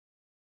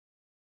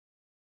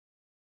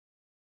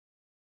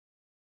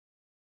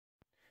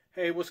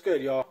Hey, what's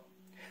good, y'all?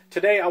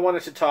 Today I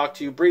wanted to talk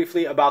to you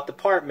briefly about the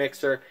part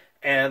mixer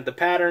and the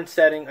pattern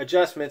setting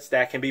adjustments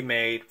that can be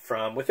made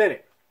from within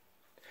it.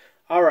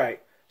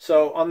 Alright,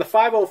 so on the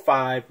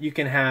 505 you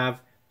can have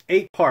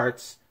 8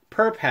 parts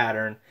per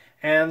pattern,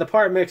 and the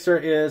part mixer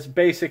is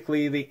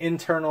basically the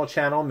internal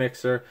channel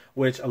mixer,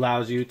 which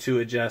allows you to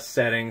adjust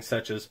settings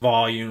such as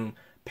volume,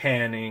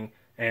 panning,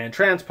 and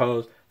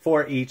transpose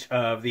for each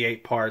of the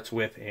 8 parts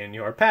within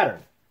your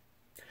pattern.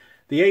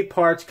 The 8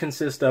 parts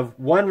consist of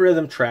one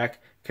rhythm track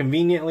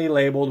conveniently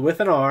labeled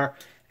with an R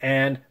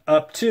and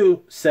up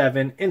to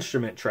 7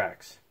 instrument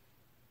tracks.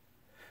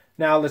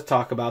 Now let's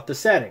talk about the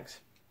settings.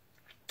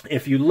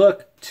 If you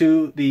look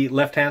to the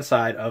left-hand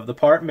side of the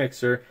part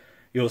mixer,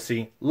 you'll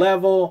see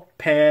level,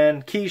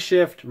 pan, key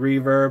shift,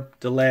 reverb,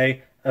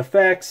 delay,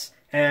 effects,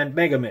 and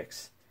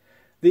megamix.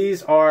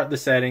 These are the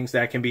settings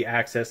that can be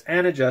accessed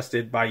and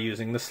adjusted by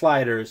using the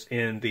sliders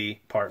in the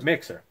part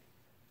mixer.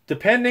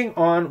 Depending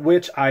on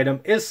which item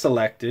is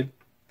selected,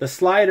 the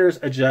sliders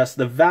adjust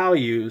the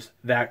values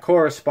that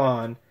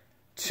correspond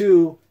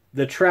to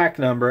the track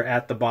number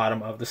at the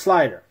bottom of the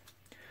slider.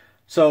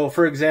 So,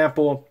 for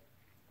example,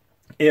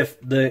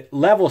 if the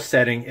level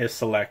setting is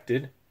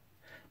selected,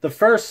 the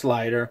first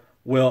slider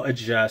will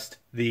adjust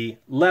the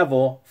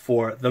level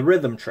for the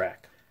rhythm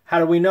track. How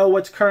do we know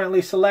what's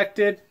currently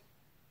selected?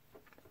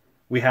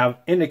 We have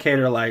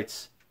indicator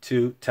lights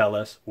to tell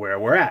us where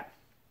we're at.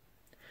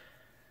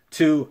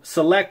 To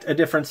select a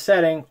different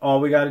setting, all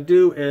we got to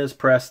do is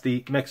press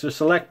the mixer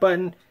select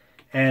button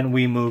and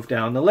we move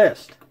down the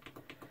list.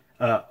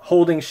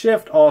 Holding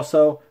shift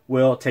also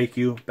will take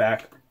you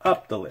back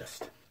up the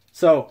list.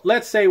 So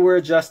let's say we're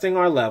adjusting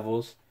our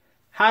levels.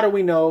 How do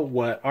we know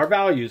what our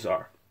values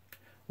are?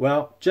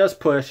 Well, just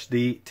push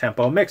the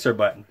tempo mixer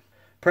button.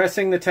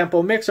 Pressing the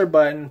tempo mixer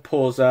button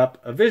pulls up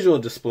a visual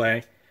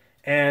display,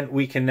 and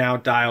we can now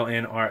dial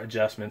in our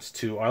adjustments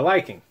to our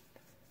liking.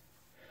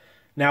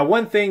 Now,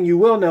 one thing you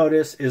will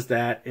notice is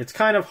that it's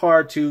kind of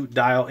hard to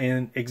dial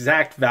in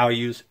exact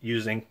values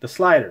using the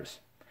sliders.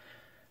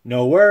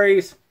 No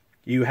worries,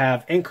 you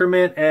have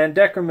increment and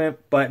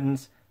decrement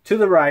buttons to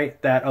the right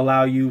that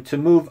allow you to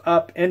move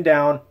up and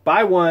down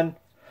by 1,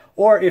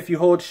 or if you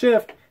hold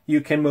shift, you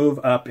can move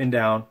up and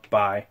down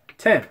by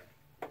 10.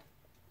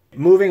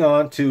 Moving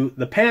on to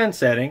the pan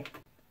setting,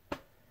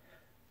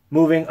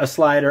 moving a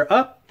slider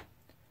up,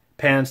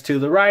 pans to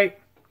the right,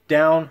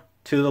 down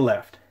to the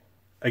left.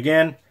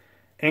 Again,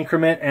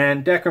 increment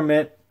and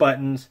decrement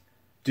buttons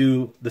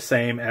do the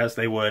same as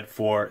they would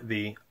for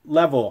the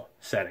level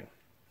setting.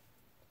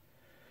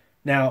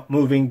 Now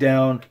moving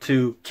down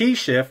to key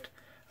shift.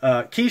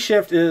 Key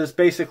shift is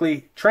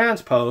basically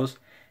transpose,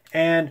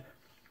 and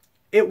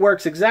it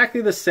works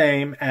exactly the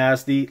same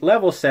as the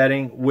level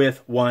setting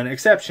with one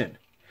exception.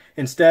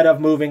 Instead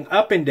of moving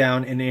up and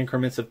down in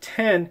increments of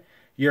 10,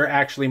 you're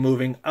actually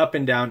moving up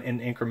and down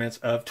in increments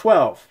of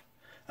 12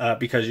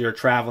 because you're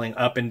traveling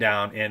up and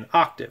down in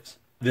octaves.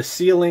 The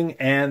ceiling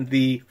and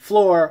the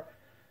floor,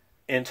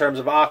 in terms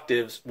of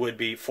octaves, would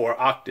be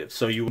 4 octaves.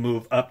 So you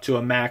move up to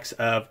a max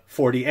of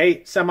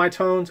 48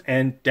 semitones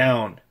and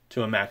down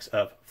to a max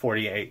of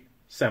 48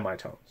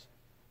 semitones.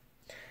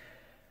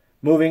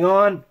 Moving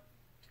on,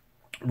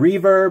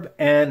 reverb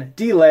and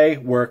delay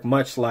work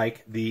much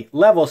like the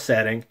level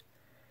setting.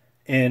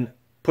 In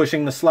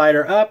pushing the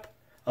slider up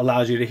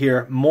allows you to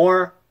hear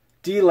more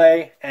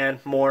delay and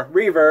more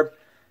reverb.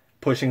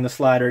 Pushing the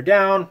slider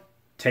down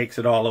takes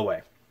it all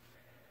away.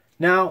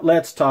 Now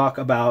let's talk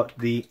about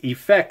the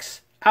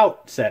effects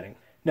out setting.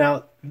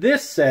 Now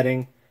this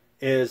setting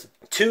is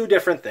 2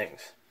 different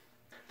things.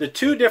 The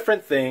 2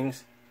 different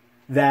things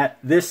that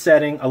this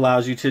setting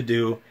allows you to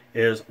do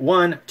is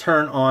 1,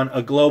 turn on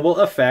a global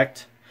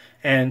effect,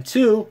 and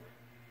 2,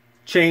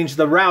 change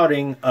the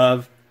routing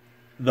of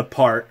the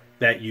part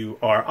that you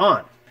are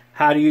on.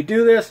 How do you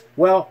do this?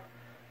 Well,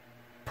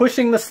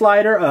 pushing the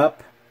slider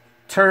up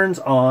turns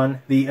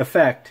on the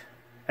effect.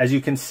 As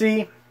you can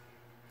see,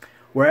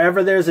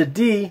 wherever there's a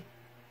D,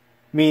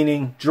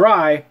 meaning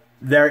dry,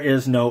 there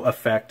is no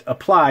effect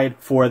applied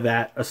for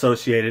that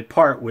associated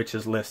part which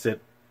is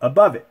listed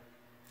above it.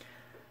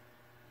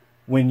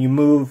 When you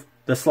move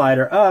the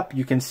slider up,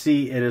 you can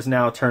see it is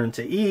now turned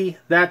to E.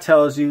 That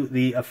tells you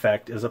the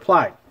effect is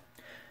applied.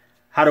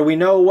 How do we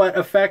know what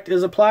effect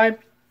is applied?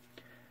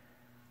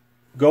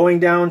 Going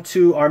down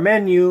to our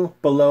menu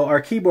below our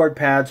keyboard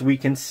pads, we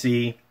can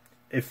see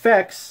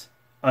effects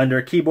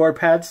under keyboard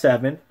pad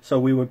 7. So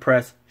we would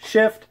press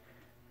shift,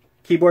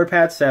 keyboard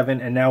pad 7,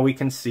 and now we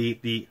can see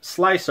the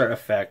slicer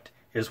effect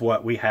is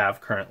what we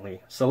have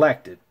currently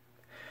selected.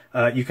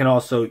 You can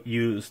also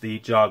use the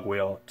jog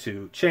wheel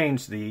to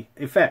change the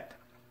effect.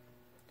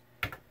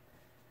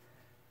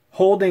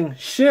 Holding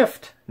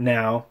shift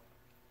now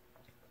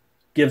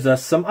gives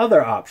us some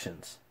other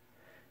options.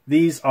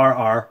 These are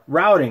our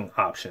routing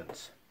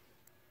options.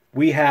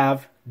 We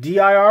have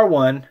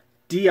DIR1,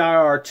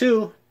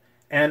 DIR2,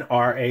 and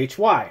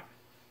RHY.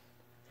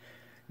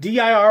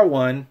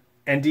 DIR1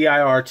 and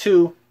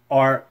DIR2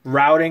 are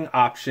routing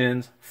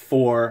options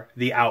for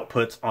the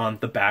outputs on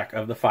the back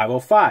of the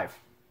 505.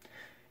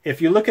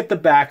 if you look at the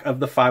back of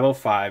the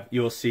 505,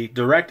 you will see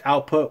direct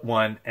output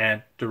 1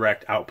 and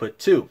direct output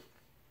 2.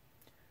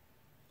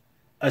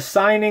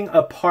 Assigning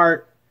a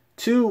part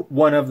to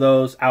one of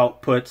those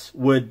outputs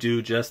would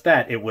do just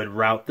that. It would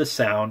route the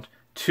sound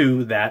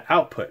to that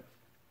output.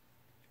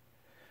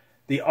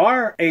 The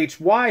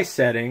RHY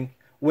setting,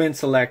 when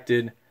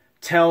selected,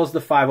 tells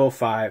the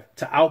 505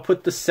 to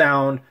output the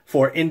sound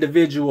for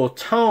individual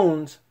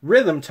tones,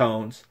 rhythm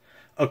tones,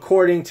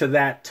 according to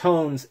that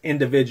tone's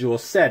individual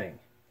setting.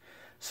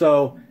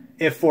 So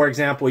if, for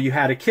example, you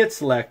had a kit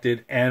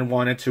selected and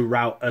wanted to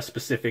route a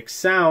specific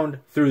sound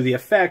through the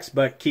effects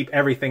but keep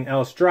everything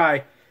else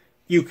dry,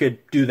 you could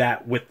do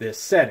that with this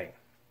setting.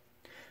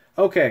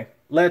 Okay,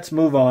 let's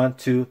move on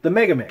to the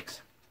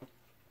Megamix.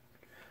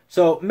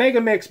 So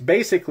Megamix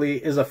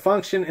basically is a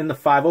function in the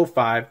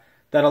 505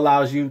 that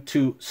allows you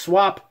to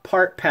swap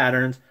part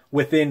patterns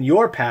within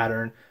your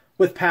pattern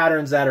with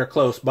patterns that are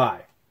close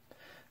by.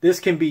 This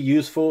can be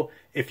useful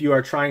if you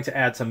are trying to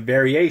add some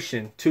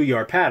variation to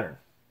your pattern.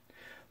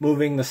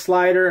 Moving the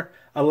slider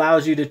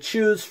allows you to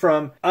choose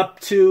from up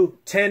to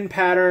 10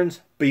 patterns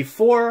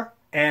before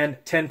and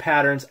 10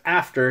 patterns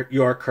after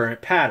your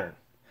current pattern.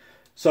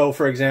 So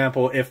for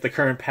example, if the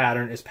current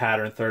pattern is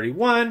pattern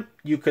 31,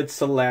 you could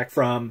select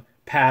from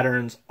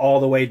patterns all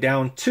the way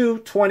down to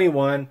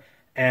 21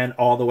 and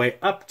all the way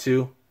up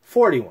to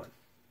 41.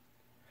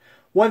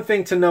 One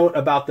thing to note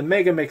about the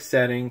Megamix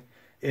setting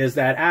is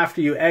that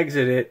after you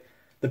exit it,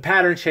 the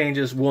pattern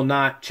changes will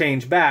not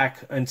change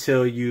back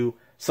until you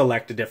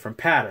select a different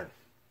pattern.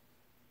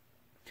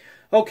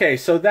 Okay,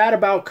 so that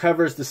about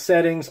covers the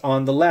settings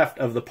on the left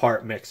of the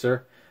part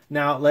mixer.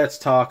 Now let's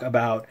talk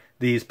about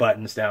these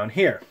buttons down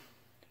here.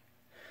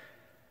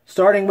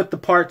 Starting with the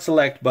part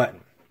select button.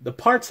 The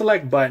part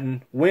select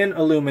button, when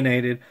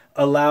illuminated,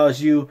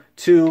 allows you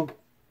to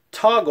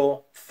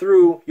toggle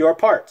through your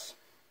parts.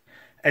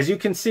 As you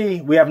can see,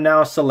 we have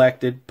now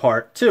selected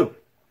part 2.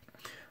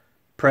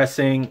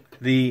 Pressing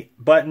the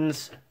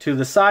buttons to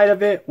the side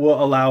of it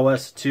will allow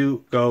us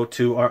to go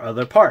to our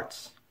other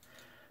parts.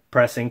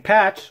 Pressing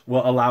patch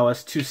will allow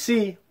us to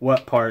see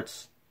what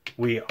parts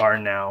we are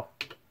now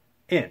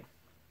in.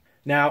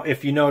 Now,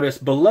 if you notice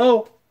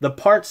below the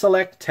part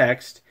select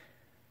text,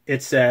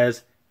 it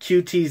says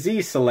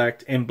QTZ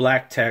select in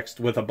black text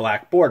with a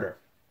black border.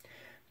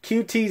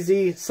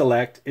 QTZ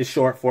select is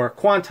short for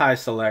quantize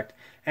select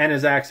and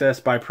is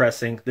accessed by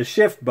pressing the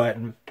shift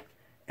button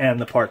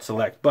and the part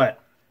select button.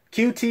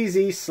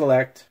 QTZ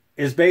select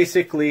is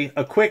basically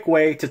a quick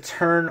way to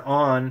turn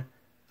on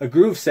a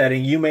groove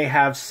setting you may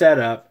have set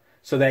up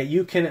so that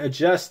you can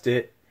adjust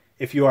it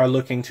if you are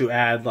looking to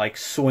add like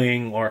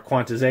swing or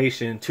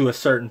quantization to a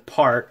certain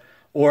part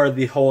or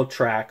the whole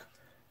track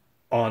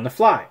on the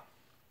fly.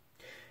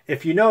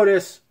 If you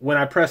notice, when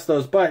I press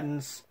those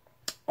buttons,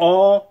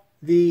 all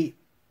the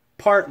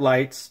part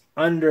lights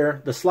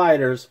under the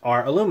sliders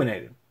are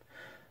illuminated.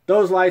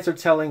 Those lights are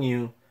telling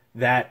you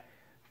that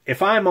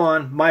if I'm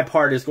on, my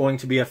part is going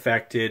to be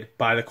affected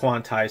by the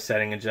quantize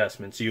setting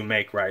adjustments you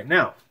make right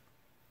now.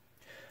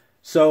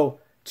 So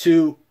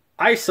to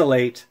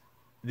isolate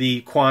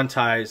the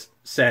quantize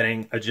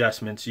setting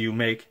adjustments you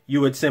make,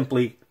 you would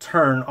simply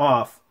turn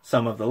off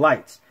some of the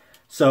lights.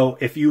 So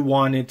if you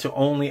wanted to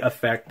only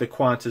affect the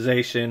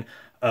quantization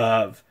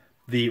of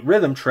the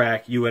rhythm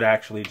track, you would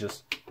actually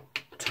just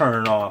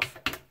turn off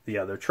the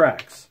other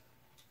tracks.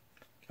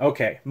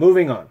 Okay,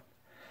 moving on.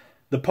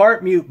 The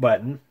part mute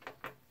button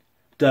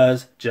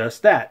does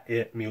just that.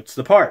 It mutes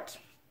the parts.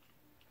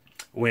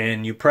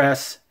 When you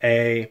press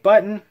a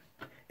button,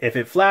 if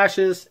it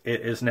flashes,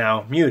 it is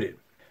now muted.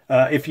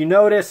 If you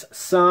notice,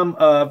 some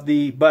of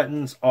the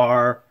buttons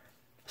are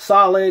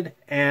solid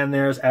and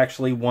there's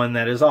actually one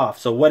that is off.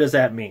 So what does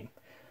that mean?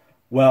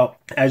 Well,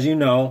 as you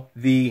know,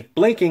 the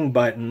blinking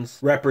buttons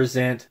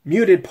represent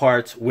muted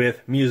parts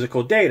with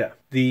musical data.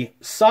 The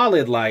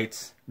solid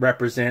lights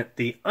represent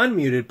the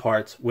unmuted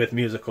parts with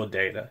musical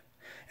data.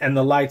 And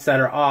the lights that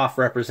are off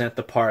represent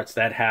the parts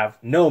that have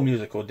no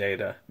musical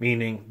data,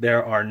 meaning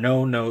there are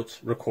no notes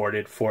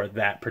recorded for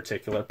that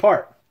particular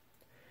part.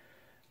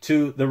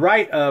 To the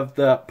right of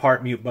the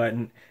part mute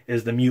button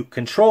is the mute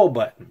control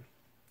button.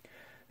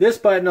 This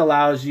button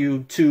allows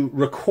you to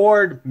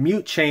record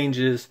mute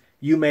changes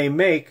you may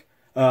make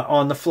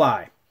on the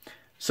fly.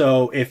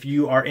 So if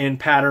you are in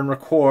pattern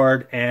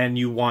record and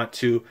you want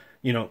to,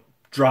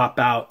 drop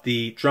out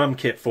the drum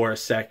kit for a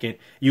second,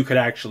 you could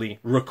actually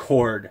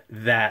record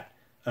that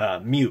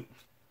mute.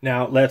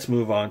 Now let's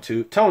move on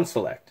to tone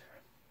select.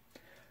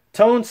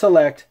 Tone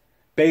select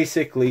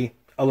basically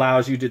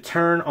allows you to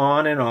turn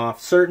on and off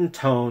certain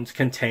tones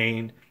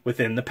contained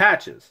within the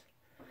patches.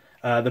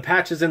 The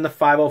patches in the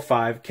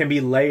 505 can be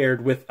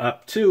layered with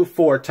up to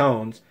 4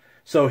 tones,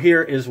 so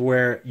here is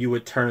where you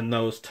would turn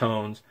those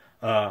tones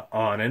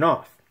on and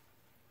off.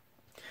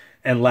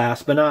 And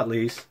last but not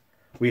least,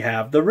 we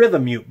have the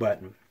rhythm mute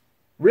button.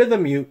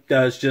 Rhythm mute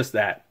does just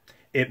that.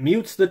 It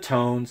mutes the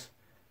tones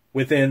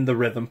within the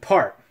rhythm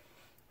part.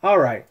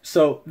 Alright,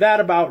 so that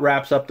about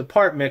wraps up the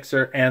part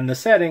mixer and the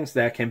settings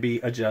that can be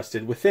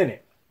adjusted within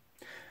it.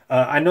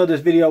 I know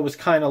this video was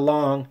kind of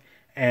long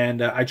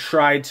and I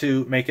tried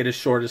to make it as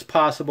short as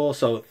possible.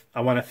 So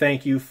I want to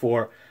thank you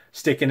for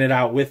sticking it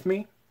out with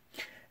me.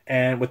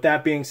 And with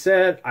that being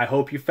said, I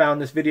hope you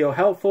found this video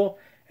helpful.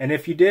 And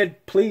if you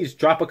did, please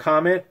drop a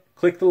comment,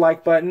 click the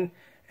like button,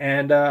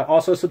 and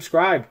also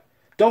subscribe.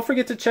 Don't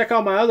forget to check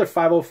out my other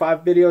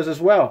 505 videos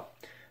as well.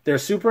 They're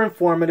super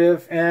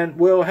informative and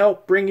will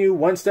help bring you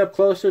one step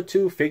closer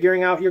to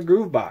figuring out your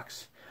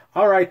Groovebox.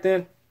 All right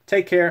then,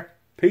 take care.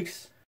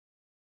 Peace.